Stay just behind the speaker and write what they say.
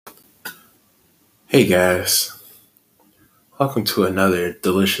Hey guys, welcome to another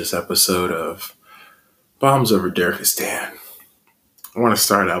delicious episode of Bombs Over Durkistan. I want to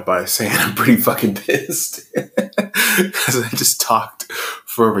start out by saying I'm pretty fucking pissed because I just talked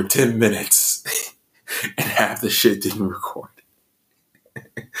for over 10 minutes and half the shit didn't record.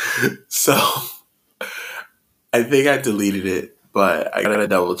 So I think I deleted it, but I gotta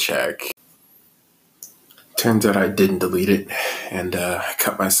double check. Turns out I didn't delete it, and I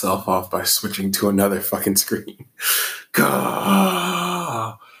cut myself off by switching to another fucking screen.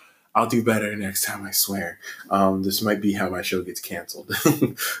 Gah! I'll do better next time, I swear. This might be how my show gets canceled.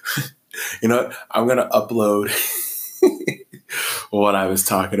 You know what? I'm going to upload what I was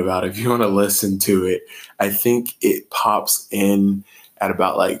talking about. If you want to listen to it, I think it pops in at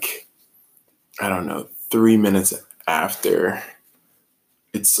about 3 minutes after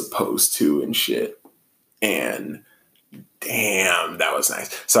it's supposed to and shit. And damn, that was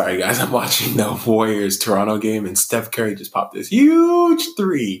nice. Sorry, guys. I'm watching the Warriors-Toronto game, and Steph Curry just popped this huge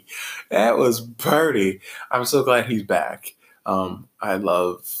three. That was pretty. I'm so glad he's back. I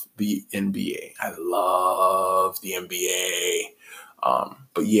love the NBA. I love the NBA.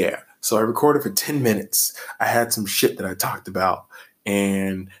 But yeah, so I recorded for 10 minutes. I had some shit that I talked about,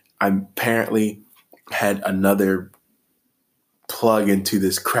 and I apparently had another plug into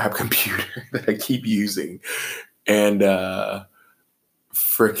this crap computer that I keep using. And I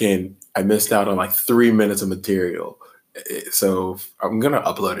missed out on 3 minutes of material. So I'm going to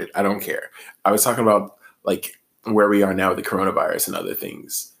upload it. I don't care. I was talking about where we are now with the coronavirus and other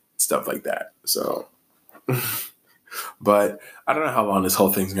things, stuff like that. So, but I don't know how long this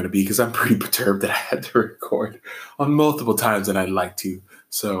whole thing's going to be because I'm pretty perturbed that I had to record on multiple times than I'd like to.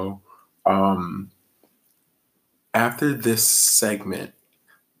 So, after this segment,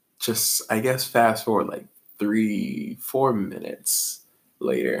 just, I guess, fast forward 3-4 minutes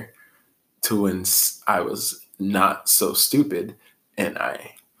later to when I was not so stupid and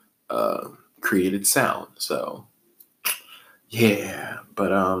I created sound. So yeah,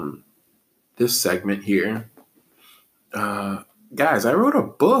 but this segment here, guys, I wrote a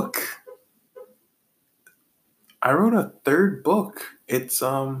book. I wrote a third book. It's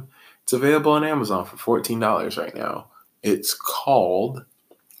available on Amazon for $14 right now. It's called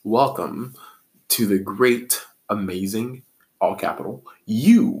Welcome to the Great, Amazing, all capital,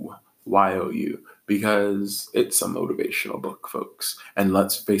 YOU, because it's a motivational book, folks. And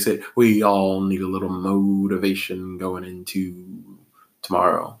let's face it, we all need a little motivation going into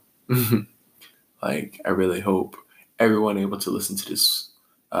tomorrow. I really hope everyone able to listen to this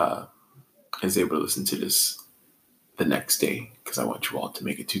is able to listen to this the next day, because I want you all to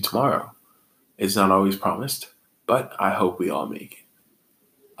make it to tomorrow. It's not always promised, but I hope we all make it.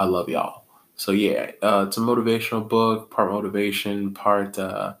 I love y'all. So yeah, it's a motivational book, part motivation, part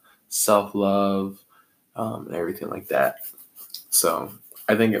self-love, and everything like that. So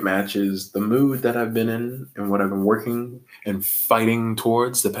I think it matches the mood that I've been in and what I've been working and fighting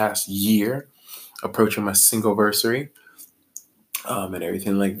towards the past year, approaching my singleversary, and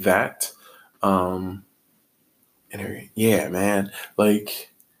everything like that. Yeah, man.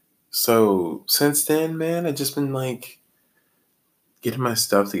 So since then, man, I've just been getting my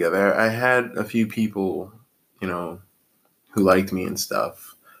stuff together. I had a few people, who liked me and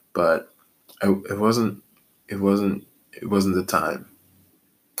stuff, but it wasn't the time.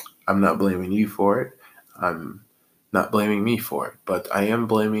 I'm not blaming you for it. I'm not blaming me for it, but I am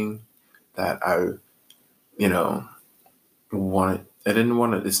blaming that I didn't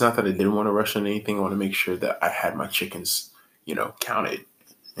want to, it's not that I didn't want to rush on anything. I want to make sure that I had my chickens, counted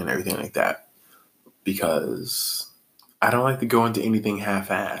and everything like that, because I don't like to go into anything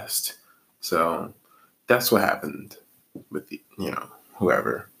half-assed. So that's what happened with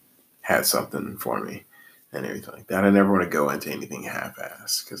whoever had something for me and everything like that. I never want to go into anything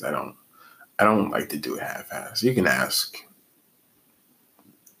half-assed because I don't like to do it half-assed. You can ask,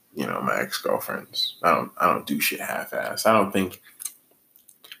 my ex-girlfriends. I don't do shit half-assed. I don't think,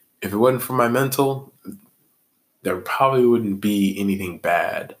 if it wasn't for my mental, there probably wouldn't be anything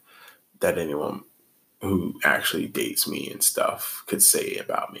bad that anyone who actually dates me and stuff could say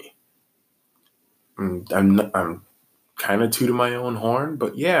about me. I'm kind of tooting my own horn,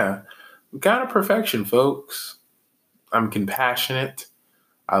 but yeah, I'm kind of perfection, folks. I'm compassionate.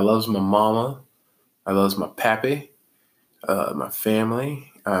 I loves my mama. I loves my pappy, my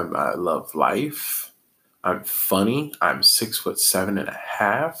family. I love life. I'm funny. I'm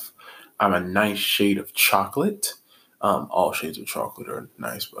 6'7.5". I'm a nice shade of chocolate. All shades of chocolate are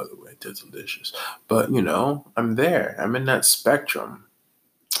nice, by the way. They're delicious. But, I'm there. I'm in that spectrum.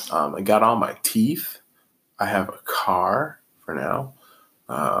 I got all my teeth. I have a car for now.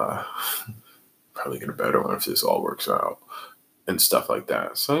 probably get a better one if this all works out and stuff like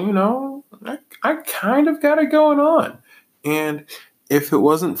that. So, I kind of got it going on. And if it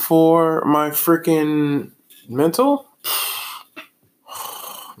wasn't for my freaking mental,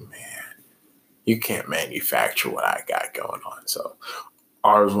 man, you can't manufacture what I got going on. So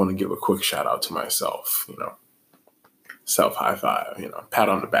I always want to give a quick shout out to myself, self high five, pat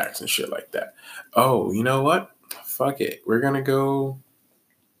on the backs and shit like that. Oh, you know what? Fuck it. We're going to go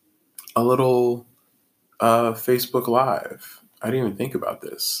a little Facebook Live. I didn't even think about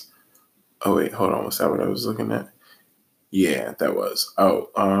this. Oh, wait, hold on. Was that what I was looking at? Yeah, that was.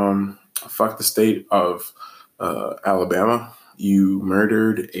 Fuck the state of Alabama. You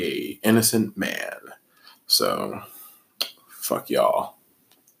murdered a innocent man. So, fuck y'all.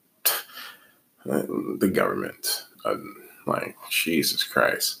 The government. Like, Jesus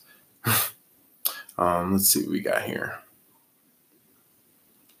Christ. Let's see what we got here.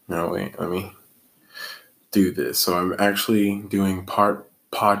 No, wait, let me do this. So I'm actually doing part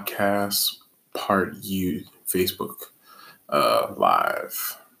podcast, part Facebook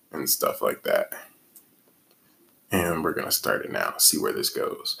Live and stuff like that. And we're going to start it now, see where this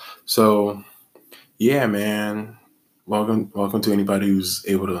goes. So, yeah, man. Welcome to anybody who's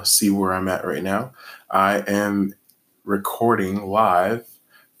able to see where I'm at right now. I am recording live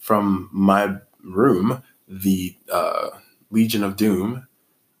from my room, the Legion of Doom,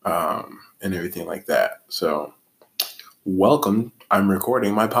 and everything like that. So, welcome. I'm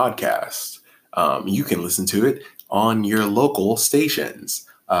recording my podcast. You can listen to it on your local stations,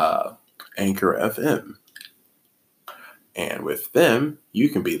 Anchor FM. And with them, you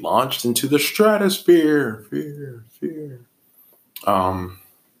can be launched into the stratosphere, and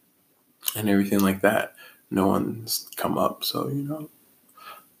everything like that. No one's come up, so,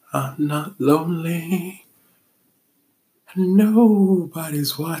 I'm not lonely.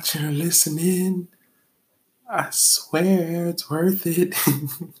 Nobody's watching or listening. I swear it's worth it.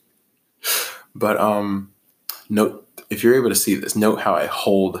 But note, if you're able to see this, note how I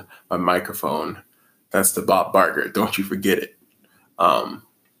hold my microphone. That's the Bob Barker. Don't you forget it. But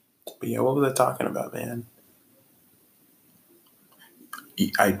yeah, what was I talking about, man?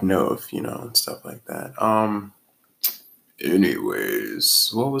 I'd know if, and stuff like that.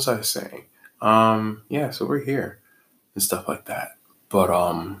 Anyways, what was I saying? Yeah, so we're here and stuff like that. But,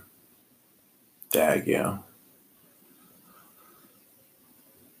 yeah.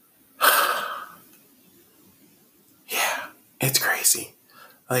 Yeah, it's crazy.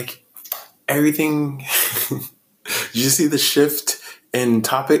 Like, everything. Did you see the shift in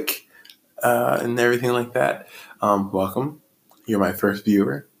topic and everything like that? Welcome. You're my first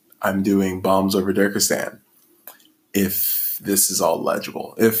viewer. I'm doing Bombs Over Turkestan. If this is all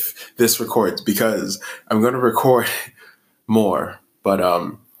legible, if this records, because I'm going to record more. But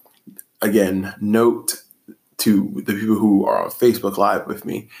again, note to the people who are on Facebook Live with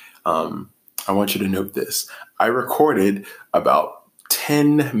me, I want you to note this. I recorded about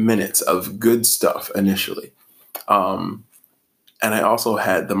 10 minutes of good stuff initially. And I also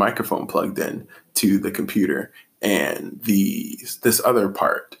had the microphone plugged in to the computer and this other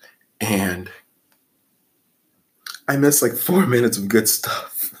part. And I missed like 4 minutes of good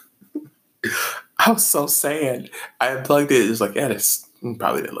stuff. I was so sad. I plugged it. It was like, yeah, this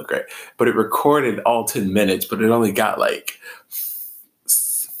probably didn't look right. But it recorded all 10 minutes, but it only got like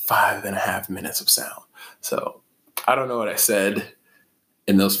 5.5 minutes of sound. So I don't know what I said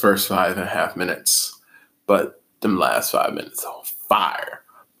in those first 5.5 minutes, but them last 5 minutes, fire.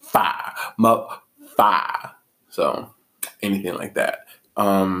 So anything like that.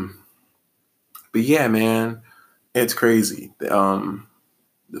 But yeah, man, it's crazy.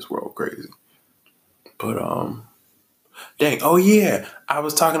 This world crazy. But dang. Oh yeah, I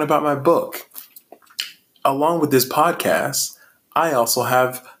was talking about my book. Along with this podcast, I also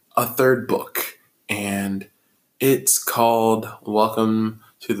have a third book, and it's called Welcome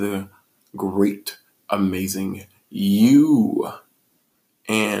to the Great Amazing You.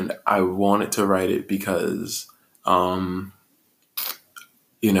 And I wanted to write it because,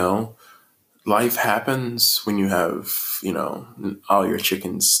 life happens when you have, all your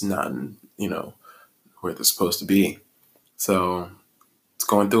chickens not, where they're supposed to be. So it's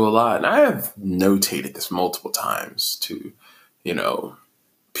going through a lot. And I have notated this multiple times to,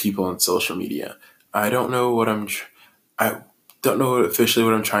 people on social media. I don't know I don't know officially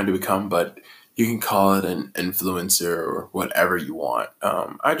what I'm trying to become, but you can call it an influencer or whatever you want.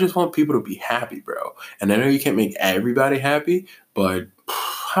 I just want people to be happy, bro. And I know you can't make everybody happy, but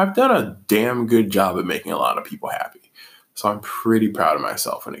I've done a damn good job at making a lot of people happy. So I'm pretty proud of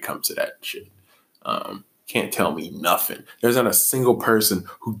myself when it comes to that shit. can't tell me nothing. There's not a single person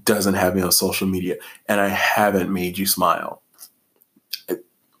who doesn't have me on social media, and I haven't made you smile.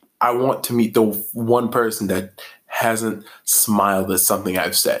 I want to meet the one person that hasn't smiled at something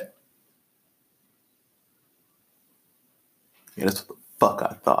I've said. Yeah, that's what the fuck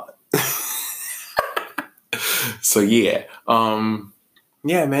I thought. So yeah,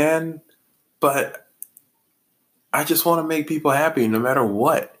 yeah, man. But I just want to make people happy, no matter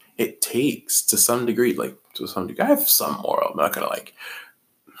what it takes, to some degree. Like, to some degree, I have some moral. I'm not gonna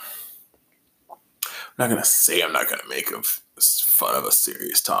say I'm not gonna make fun of a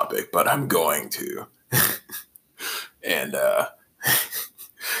serious topic, but I'm going to. And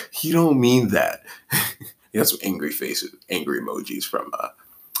you don't mean that. You got some angry faces, angry emojis from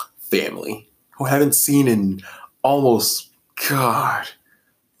family who I haven't seen in almost, God,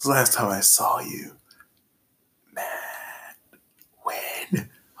 the last time I saw you. Man,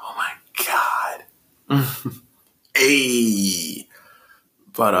 when? Oh my God. Hey.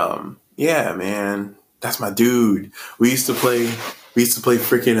 But yeah, man. That's my dude. We used to play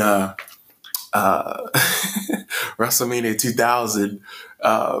freaking WrestleMania 2000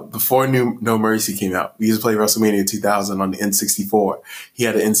 before No Mercy came out. We used to play WrestleMania 2000 on the N64. He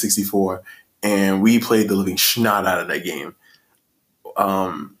had an N64, and we played the living snot out of that game.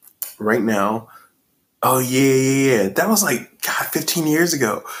 Right now, oh yeah, that was like, God, 15 years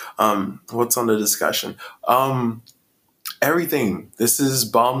ago. What's on the discussion? Everything. This is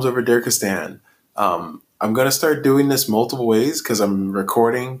Bombs Over Dirkistan. I'm gonna start doing this multiple ways because I'm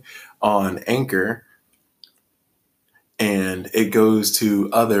recording on Anchor, and it goes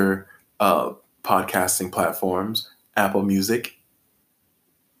to other podcasting platforms, Apple Music,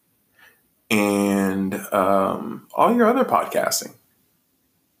 and all your other podcasting.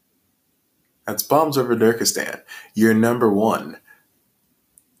 That's Bombs Over Dirkistan. Your number one.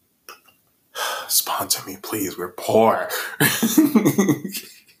 Sponsor me, please. We're poor.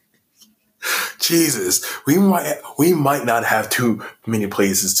 Jesus, we might not have too many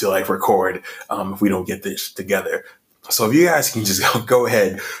places to like record if we don't get this together. So if you guys can just go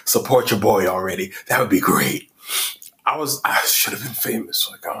ahead, support your boy already, that would be great. I should have been famous,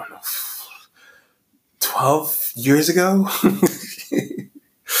 like, I don't know, 12 years ago.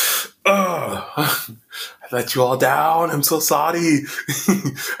 I let you all down. I'm so sorry.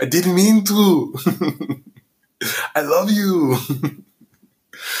 I didn't mean to. I love you.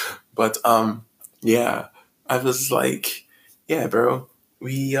 But yeah, I was like, yeah, bro,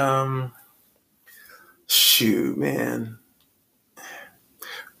 we shoot, man,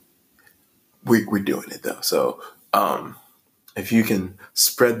 we're doing it though. So if you can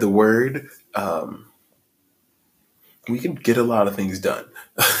spread the word, we can get a lot of things done.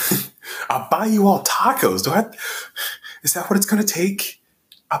 I'll buy you all tacos. Is that what it's gonna take?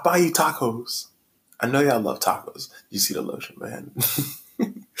 I'll buy you tacos. I know y'all love tacos. You see the lotion, man.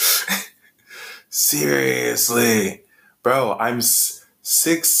 Seriously, bro, I'm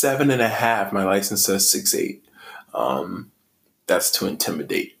 6'7.5". My license says 6'8". That's to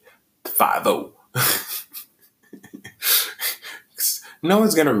intimidate. 5'0". No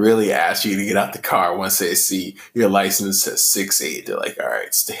one's gonna really ask you to get out the car once they see your license says 6'8". They're like, all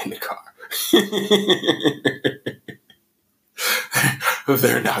right, stay in the car.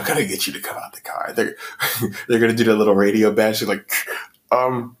 They're not gonna get you to come out the car. They're gonna do that little radio badge. You're like,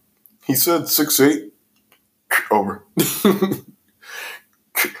 he said 6'8". Over.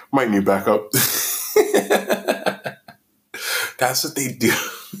 Might need backup. That's what they do.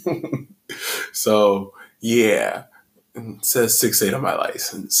 So yeah, it says 6'8" on my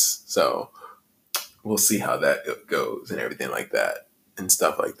license. So we'll see how that goes and everything like that and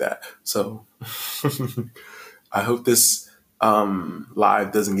stuff like that. So I hope this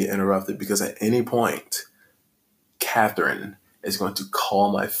live doesn't get interrupted, because at any point, Catherine is going to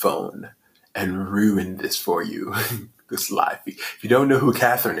call my phone and ruin this for you. This live. If you don't know who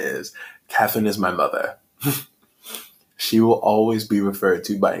Catherine is my mother. She will always be referred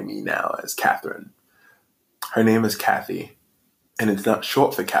to by me now as Catherine. Her name is Kathy, and it's not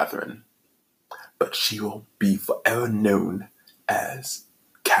short for Catherine, but she will be forever known as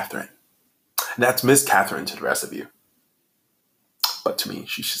Catherine. And that's Miss Catherine to the rest of you. But to me,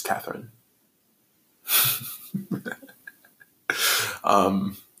 she's just Catherine.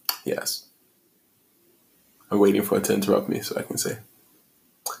 Yes. I'm waiting for it to interrupt me so I can say,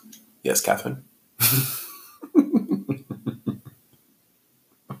 yes, Catherine.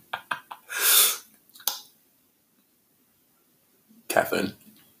 Catherine.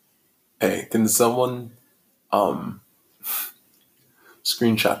 Hey, can someone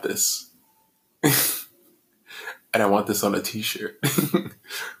screenshot this? And I want this on a t-shirt.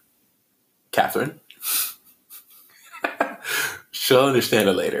 Catherine. She'll understand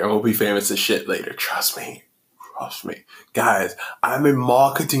it later, and we'll be famous as shit later. Trust me. Trust me. Guys, I'm a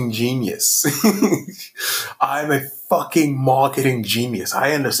marketing genius. I'm a fucking marketing genius.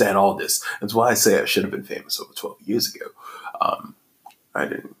 I understand all this. That's why I say I should have been famous over 12 years ago. I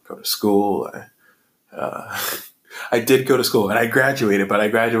didn't go to school. I did go to school, and I graduated, but I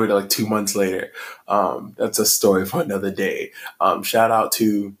graduated like 2 months later. That's a story for another day. Shout out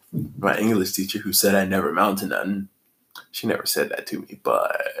to my English teacher who said I never amount to nothing. She never said that to me,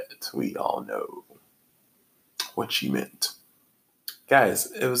 but we all know what she meant.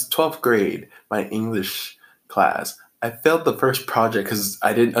 Guys, it was 12th grade, my English class. I failed the first project because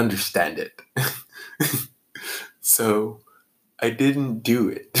I didn't understand it. So I didn't do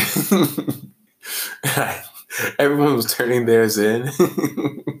it. Everyone was turning theirs in.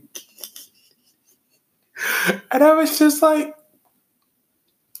 And I was just like,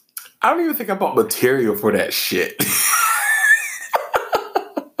 I don't even think I bought material for that shit.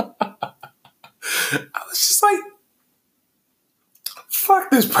 I was just like, fuck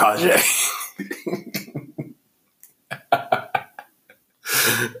this project.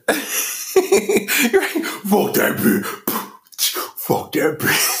 Fuck that bitch. Fuck that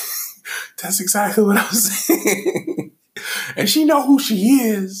bitch. That's exactly what I was saying. And she know who she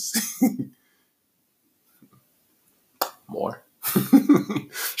is. More.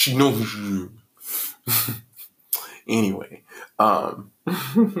 She knows who she is. Anyway,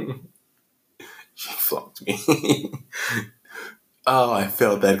 she flunked me. Oh, I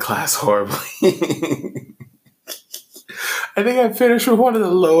failed that class horribly. I think I finished with one of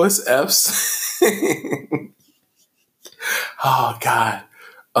the lowest Fs. Oh God.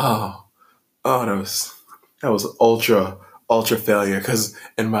 Oh, that was ultra failure. Because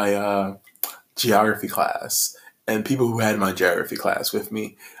in my geography class, and people who had my geography class with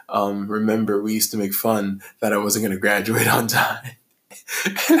me, remember we used to make fun that I wasn't going to graduate on time,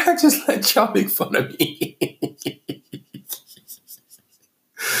 and I just let y'all make fun of me.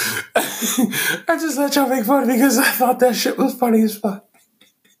 I just let y'all make fun of me because I thought that shit was funny as fuck.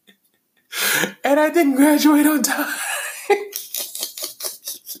 And I didn't graduate on time.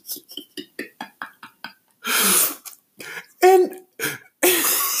 And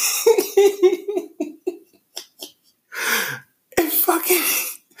fucking,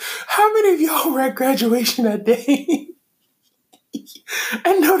 how many of y'all were at graduation that day?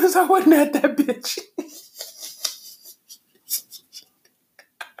 And notice I wasn't at that bitch.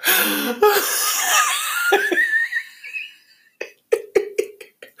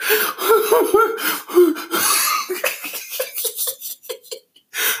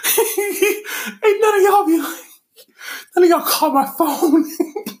 Ain't none of y'all be like, none of y'all call my phone.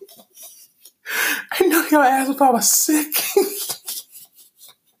 Ain't none of y'all ask if I was sick.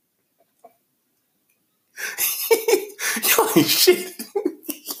 Y'all ain't shit.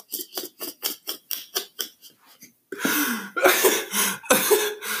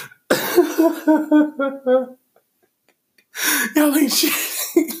 Y'all ain't shit.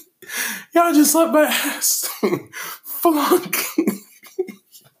 Y'all just let my ass flunk.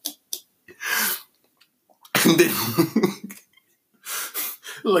 And then,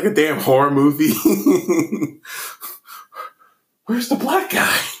 like a damn horror movie. Where's the black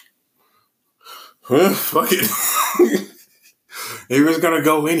guy? Fuck it. He was gonna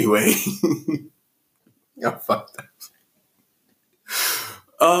go anyway. Y'all fucked up.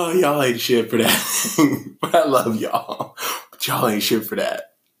 Oh, y'all ain't shit for that. But I love y'all. But y'all ain't shit for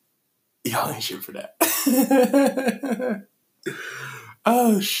that. Y'all ain't shit for that.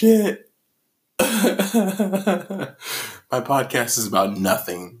 Oh, shit. My podcast is about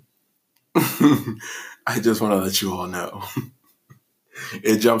nothing. I just want to let you all know.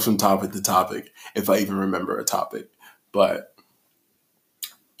 It jumps from topic to topic, if I even remember a topic. But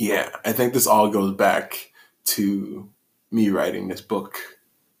yeah, I think this all goes back to me writing this book.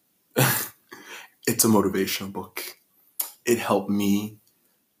 It's a motivational book. It helped me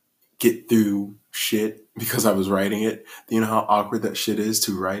get through shit because I was writing it. Do you know how awkward that shit is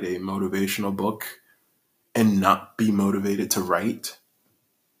to write a motivational book and not be motivated to write?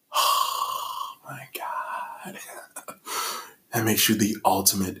 Oh my God. That makes you the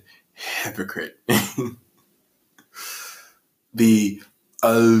ultimate hypocrite. The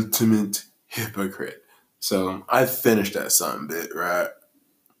ultimate hypocrite. So I finished that son bit, right?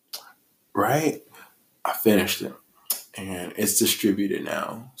 Right? I finished it. And it's distributed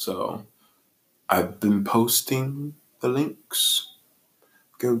now. So I've been posting the links.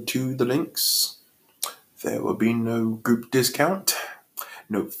 Go to the links. There will be no group discount.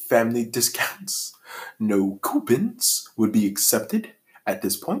 No family discounts. No coupons would be accepted at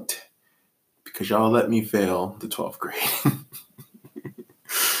this point. Because y'all let me fail the 12th grade.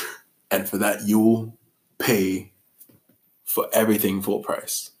 And for that, you'll pay for everything full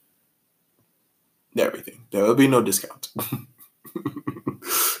price. Everything. There will be no discount.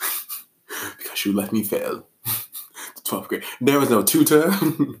 Because you let me fail. 12th grade. There was no tutor.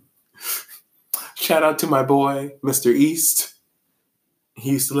 Shout out to my boy, Mr. East.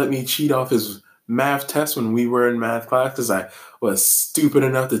 He used to let me cheat off his math test when we were in math class because I was stupid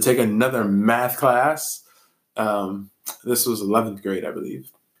enough to take another math class. This was 11th grade, I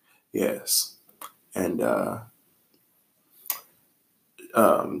believe. Yes. And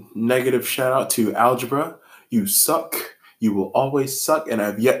negative shout out to algebra. You suck. You will always suck, and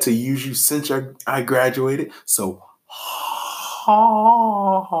I've yet to use you since I graduated. So,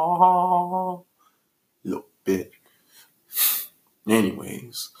 little bit.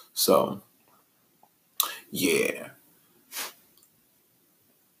 Anyways, so yeah,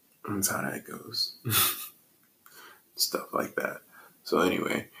 that's how that goes. Stuff like that. So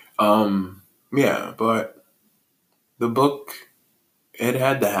anyway, yeah, but the book, it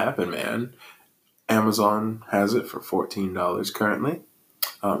had to happen, man. Amazon has it for $14 currently.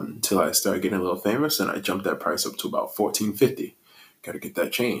 Until I start getting a little famous, and I jumped that price up to about $14.50. Got to get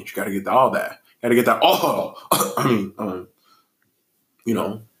that change. Got to get all that. Got to get that all. I mean,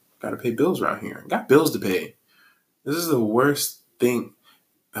 got to pay bills around here. Got bills to pay. This is the worst thing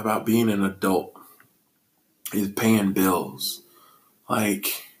about being an adult is paying bills.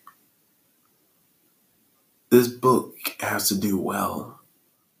 Like, this book has to do well.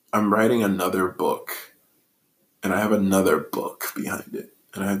 I'm writing another book, and I have another book behind it.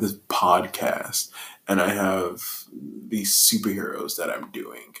 And I have this podcast, and I have these superheroes that I'm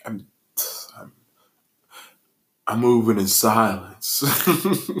doing. I'm moving in silence.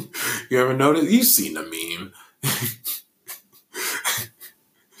 You ever notice? You've seen the meme.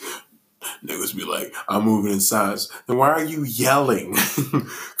 Niggas be like, I'm moving in silence. Then why are you yelling?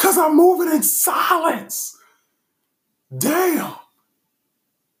 Because I'm moving in silence. Damn.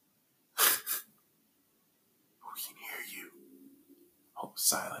 We can hear you. Oh,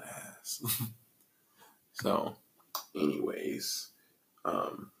 silent ass. So, anyways,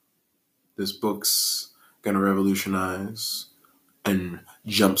 this book's gonna revolutionize and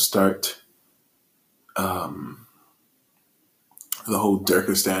jumpstart the whole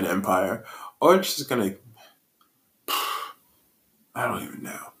Turkestan Empire, or it's just gonna, I don't even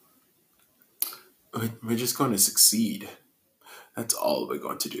know. We're just going to succeed. That's all we're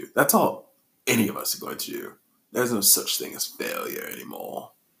going to do. That's all any of us are going to do. There's no such thing as failure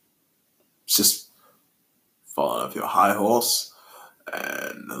anymore. It's just falling off your high horse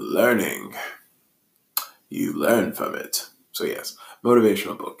and learning. You learn from it. So yes,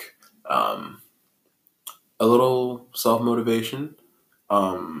 motivational book. A little self-motivation.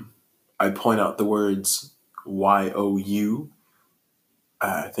 I point out the words YOU.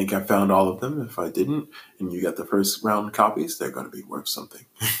 I think I found all of them. If I didn't, and you got the first round copies, they're going to be worth something.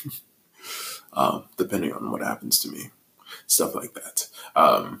 Depending on what happens to me. Stuff like that.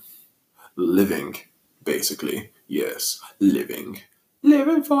 Living, basically. Yes, living.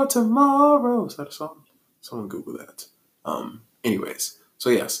 Living for tomorrow. Is that a song? Someone Google that. Anyways, so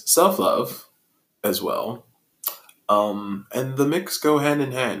yes, self-love as well. And the mix go hand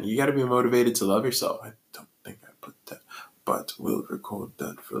in hand. You got to be motivated to love yourself. I don't think I put that, but we'll record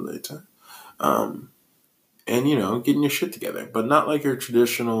that for later. And, getting your shit together, but not like your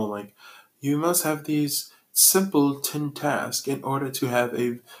traditional, like, you must have these simpleton tasks in order to have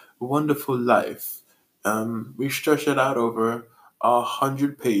a wonderful life. We stretch it out over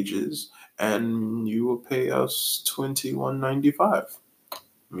 100 pages, and you will pay us $21.95.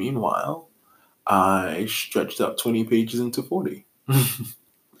 Meanwhile, I stretched out 20 pages into 40.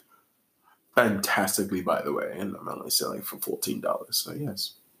 Fantastically, by the way, and I'm only selling for $14. So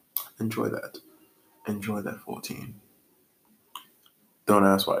yes, enjoy that. Enjoy that 14. Don't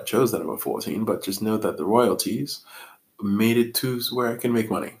ask why I chose that number 14, but just know that the royalties made it to where I can make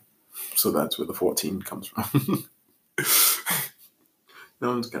money. So that's where the 14 comes from. No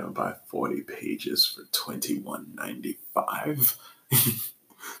one's going to buy 40 pages for $21.95.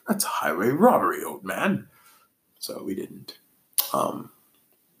 That's highway robbery, old man. So we didn't. And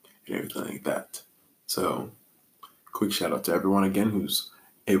everything like that. So, quick shout out to everyone again who's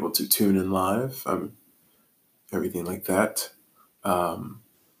able to tune in live. Everything like that.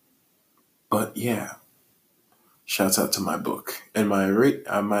 But yeah, shouts out to my book and my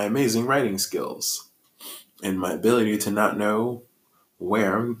amazing writing skills and my ability to not know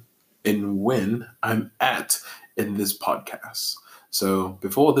where and when I'm at in this podcast. So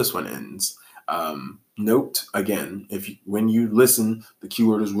before this one ends, note again, when you listen, the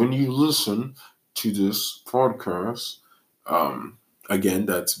keyword is when you listen to this podcast, Again,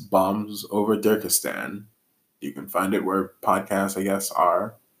 that's Bombs Over Turkestan. You can find it where podcasts, I guess,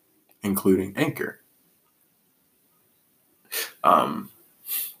 are, including Anchor.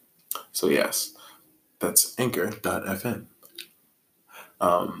 So yes, that's anchor.fm.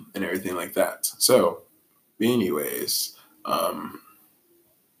 And everything like that. So, anyways,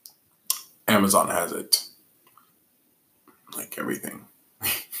 Amazon has it, like everything.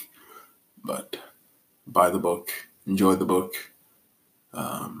 But buy the book, enjoy the book,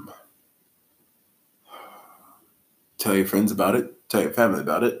 tell your friends about it, tell your family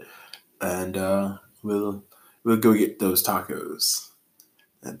about it, and we'll go get those tacos.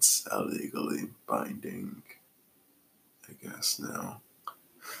 That's illegally binding, I guess. Now,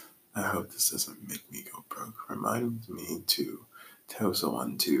 I hope this doesn't make me go broke. Reminds me to tell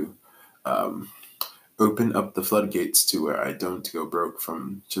someone to open up the floodgates to where I don't go broke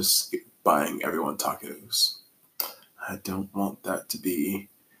from just buying everyone tacos. I don't want that to be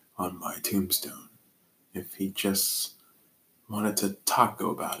on my tombstone. If he just wanted to taco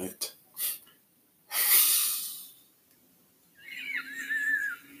about it.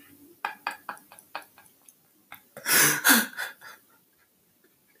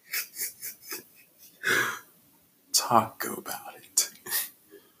 Taco about it.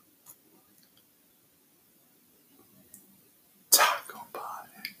 Taco about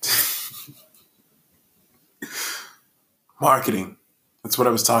it. Marketing. That's what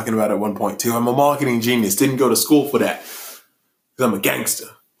I was talking about at one point too. I'm a marketing genius. Didn't go to school for that. Because I'm a gangster.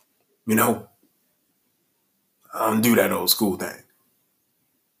 You know? I don't do that old school thing.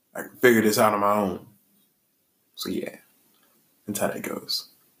 I can figure this out on my own. So yeah. That's how that goes.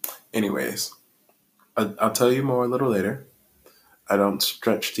 Anyways. I'll tell you more a little later. I don't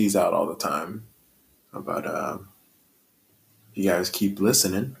stretch these out all the time. But you guys keep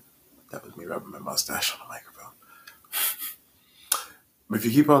listening. That was me rubbing my mustache on the microphone. But if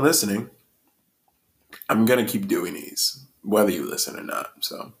you keep on listening, I'm going to keep doing these, whether you listen or not.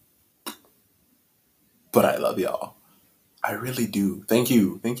 So, but I love y'all. I really do. Thank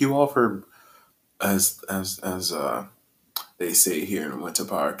you. Thank you all for, as they say here in Winter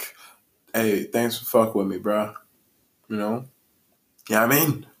Park, hey, thanks for fuck with me, bro. You know? Yeah, I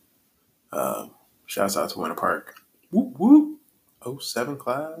mean? Shouts out to Winter Park. Whoop, whoop. 07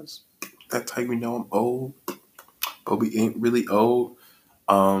 class. That's how we know I'm old. But we ain't really old.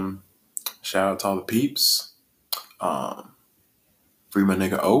 Shout out to all the peeps. Free my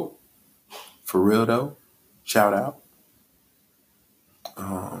nigga O. For real though. Shout out.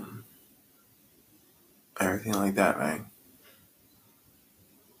 Everything like that, man.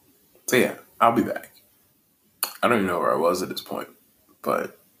 So yeah, I'll be back. I don't even know where I was at this point,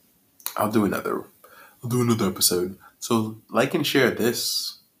 but I'll do another episode. So like and share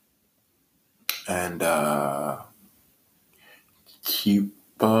this, and keep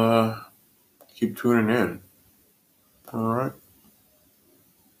tuning in. All right.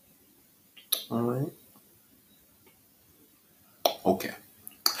 Okay.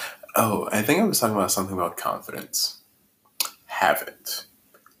 Oh, I think I was talking about something about confidence. Have it.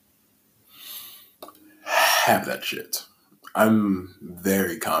 Have that shit. I'm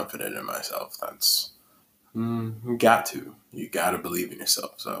very confident in myself. That's you got to. You got to believe in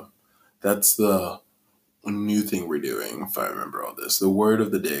yourself. So that's the new thing we're doing, if I remember all this. The word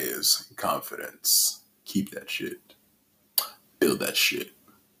of the day is confidence. Keep that shit. Build that shit.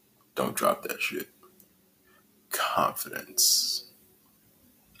 Don't drop that shit. Confidence.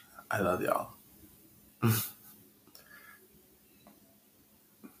 I love y'all.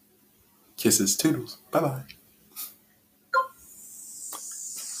 Kisses, toodles. Bye-bye.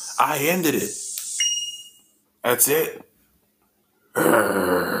 I ended it. That's it.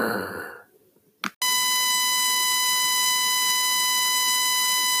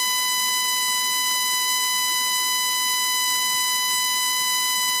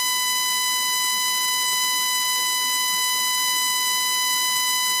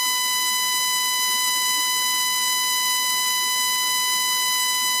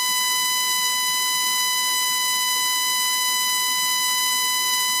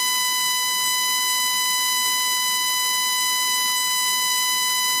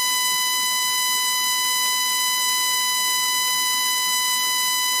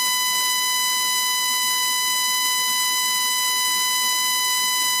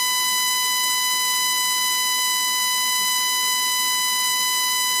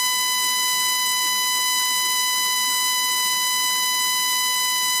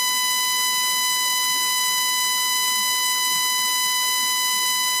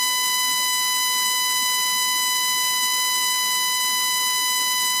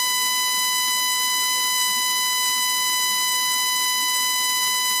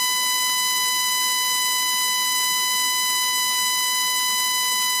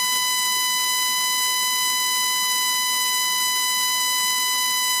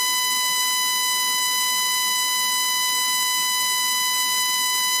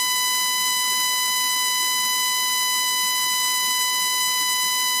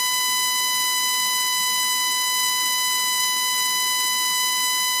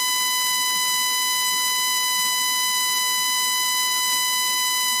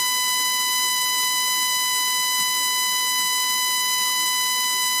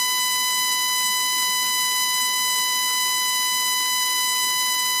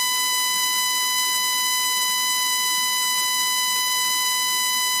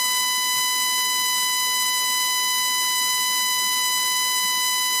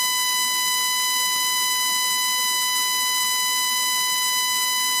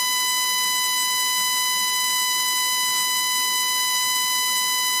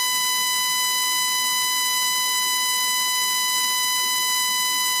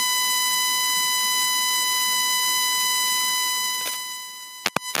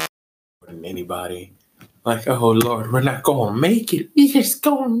 anybody. Like, oh Lord, we're not gonna make it. We just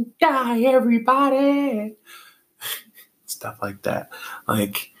gonna die, everybody. Stuff like that.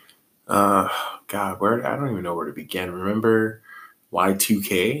 Like, God, I don't even know where to begin. Remember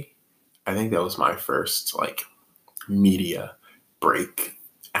Y2K? I think that was my first like media break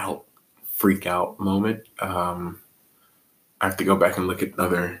out, freak out moment. I have to go back and look at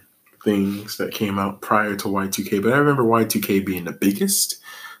other things that came out prior to Y2K, but I remember Y2K being the biggest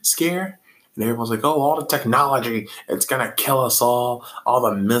scare. And everyone's like, oh, all the technology, it's going to kill us all. All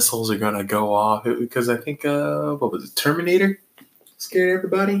the missiles are going to go off. Because I think, what was it, Terminator scared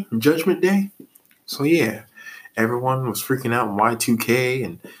everybody? Judgment Day? So, yeah, everyone was freaking out in Y2K.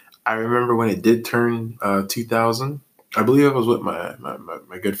 And I remember when it did turn 2000, I believe I was with my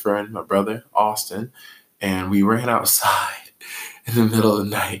good friend, my brother, Austin. And we ran outside in the middle of the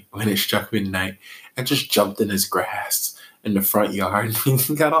night when it struck midnight and just jumped in his grass in the front yard.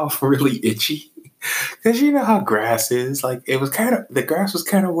 He got all really itchy because you know how grass is. Like the grass was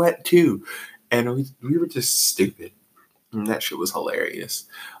kind of wet too, and we were just stupid. And that shit was hilarious.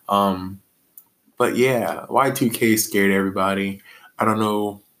 But yeah, Y2K scared everybody. I don't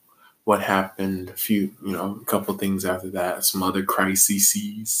know what happened. A couple things after that. Some other crises,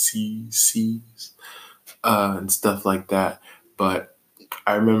 and stuff like that. But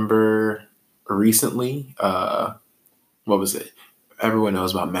I remember recently, what was it? Everyone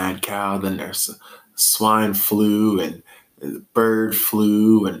knows about mad cow. Then there's swine flu and the bird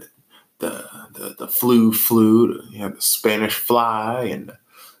flu and the flu. You have the Spanish fly and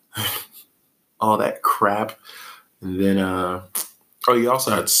all that crap. And then, you also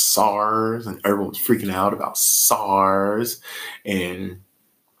had SARS, and everyone was freaking out about SARS. And,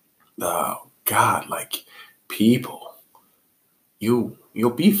 God, like, people, you'll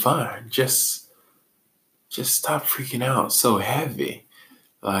be fine. Just stop freaking out so heavy.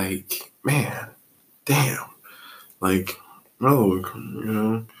 Like, man, damn. Like,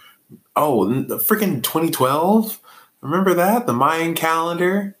 the freaking 2012. Remember that? The Mayan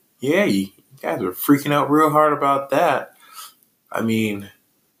calendar? Yeah, you guys were freaking out real hard about that. I mean,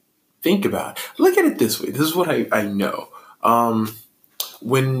 think about it. Look at it this way. This is what I know.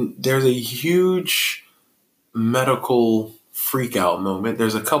 When there's a huge medical freak out moment,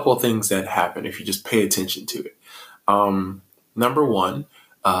 there's a couple of things that happen if you just pay attention to it. Number one,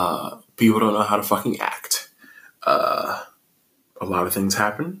 people don't know how to fucking act. A lot of things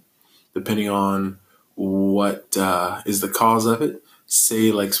happen depending on what is the cause of it.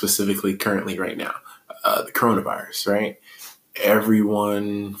 Say, like, specifically currently right now, the coronavirus, right?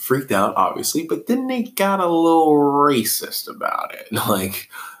 Everyone freaked out, obviously, but then they got a little racist about it. Like,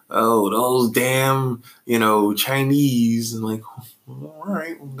 oh, those damn, Chinese. And like, all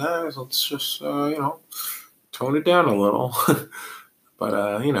right, guys, let's just, tone it down a little.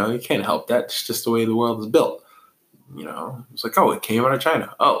 But, you can't help that. It's just the way the world is built. It's like, oh, it came out of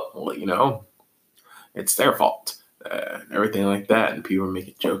China. Oh, well, it's their fault. And everything like that. And people are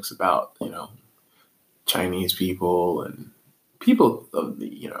making jokes about, Chinese people and people of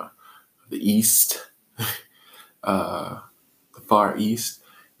the East, the Far East.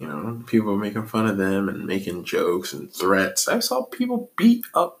 People are making fun of them and making jokes and threats. I saw people beat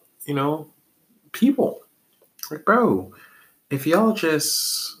up, people. Like, bro, if y'all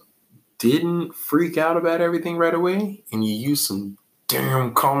just didn't freak out about everything right away and you use some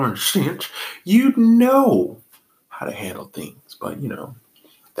damn common sense, you'd know how to handle things. But,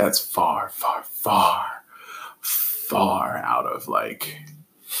 that's far, far, far, far out of like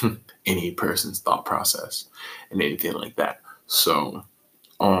any person's thought process and anything like that. So,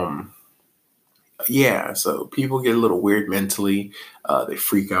 yeah, so people get a little weird mentally. They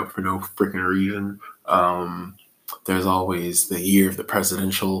freak out for no freaking reason. There's always the year of the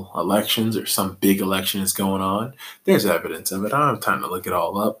presidential elections or some big election is going on. There's evidence of it. I don't have time to look it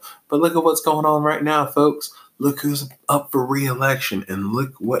all up. But look at what's going on right now, folks. Look who's up for re-election and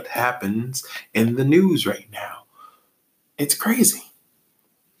look what happens in the news right now. It's crazy.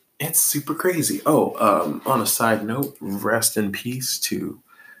 It's super crazy. Oh, on a side note, rest in peace to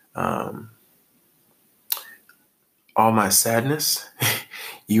all my sadness.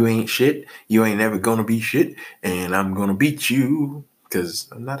 You ain't shit. You ain't never gonna be shit. And I'm gonna beat you because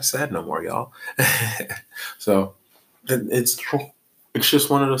I'm not sad no more, y'all. So it's just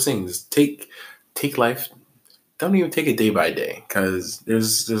one of those things. Take life. Don't even take it day by day because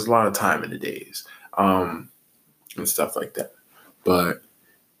there's a lot of time in the days and stuff like that. But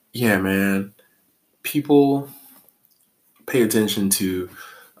yeah, man, people pay attention to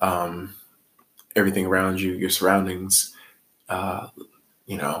everything around you, your surroundings, and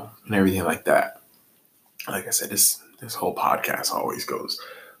everything like that. Like I said, this whole podcast always goes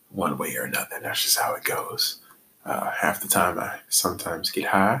one way or another. That's just how it goes. Half the time I sometimes get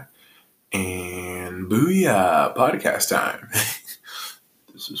high. And booyah, podcast time.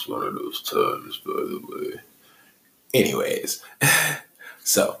 This is one of those times, by the way. Anyways,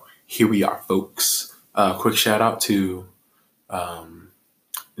 so here we are, folks. Quick shout out to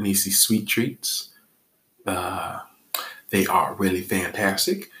Nisi Sweet Treats. They are really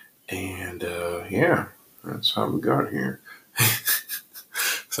fantastic. And yeah, that's how we got here.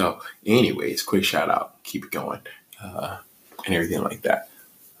 So anyways, quick shout out. Keep it going. And everything like that.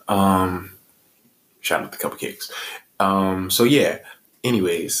 Shout out to Cupcakes. So yeah.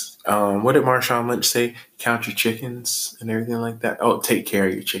 Anyways, what did Marshawn Lynch say? Count your chickens and everything like that. Oh, take care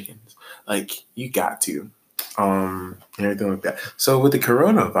of your chickens. Like, you got to. And everything like that. So with the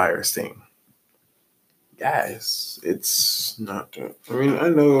coronavirus thing, guys, it's not. I mean, I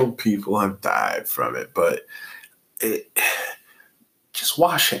know people have died from it, but just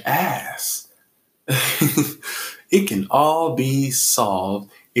wash your ass. It can all be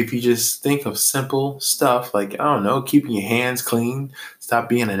solved if you just think of simple stuff like, I don't know, keeping your hands clean, stop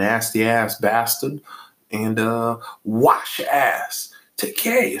being a nasty ass bastard, and wash your ass. Take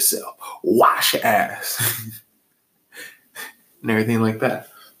care of yourself. Wash your ass. And everything like that.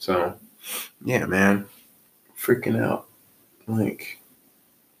 So, yeah, man. Freaking out. Like,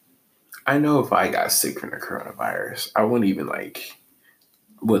 I know if I got sick from the coronavirus, I wouldn't even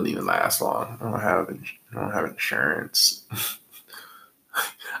last long. I don't have insurance.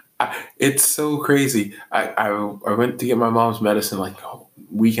 It's so crazy. I went to get my mom's medicine like a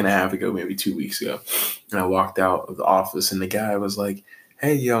week and a half ago, maybe 2 weeks ago, and I walked out of the office, and the guy was like,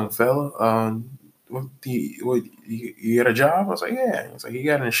 "Hey, young fella, you got a job?" I was like, "Yeah." He was like, "You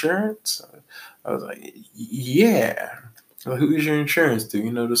got insurance?" I was like, "Yeah." Like, who's your insurance through?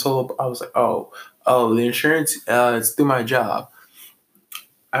 You know, this whole. I was like, "Oh, the insurance. It's through my job."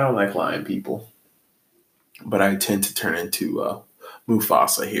 I don't like lying people, but I tend to turn into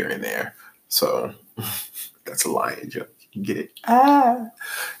Mufasa here and there. So that's a lion joke. You get it? Ah.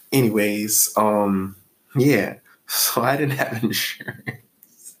 Anyways, yeah. So I didn't have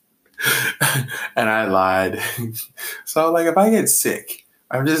insurance. And I lied. So like if I get sick,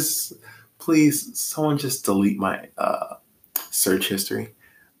 please someone just delete my search history.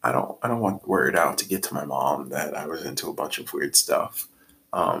 I don't want word out to get to my mom that I was into a bunch of weird stuff.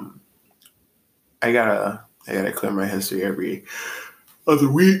 I gotta clear my history every other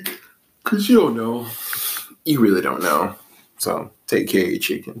week, because you don't know. You really don't know. So take care of your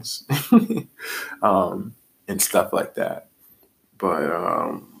chickens. And stuff like that.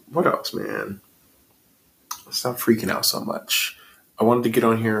 But what else, man? Stop freaking out so much. I wanted to get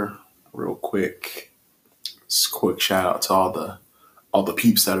on here real quick. Just a quick shout out to all the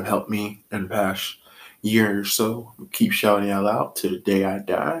peeps that have helped me in the past year or so. Keep shouting y'all out to the day I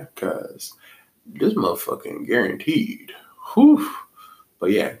die, because this motherfucking guaranteed. Whew.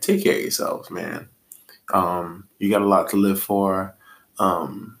 But yeah, take care of yourselves, man. You got a lot to live for.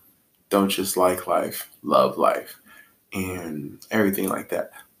 Don't just like life, love life, and everything like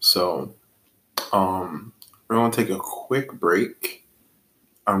that. So, we're gonna take a quick break.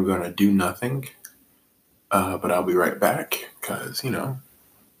 I'm gonna do nothing, but I'll be right back, because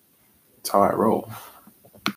it's how I roll.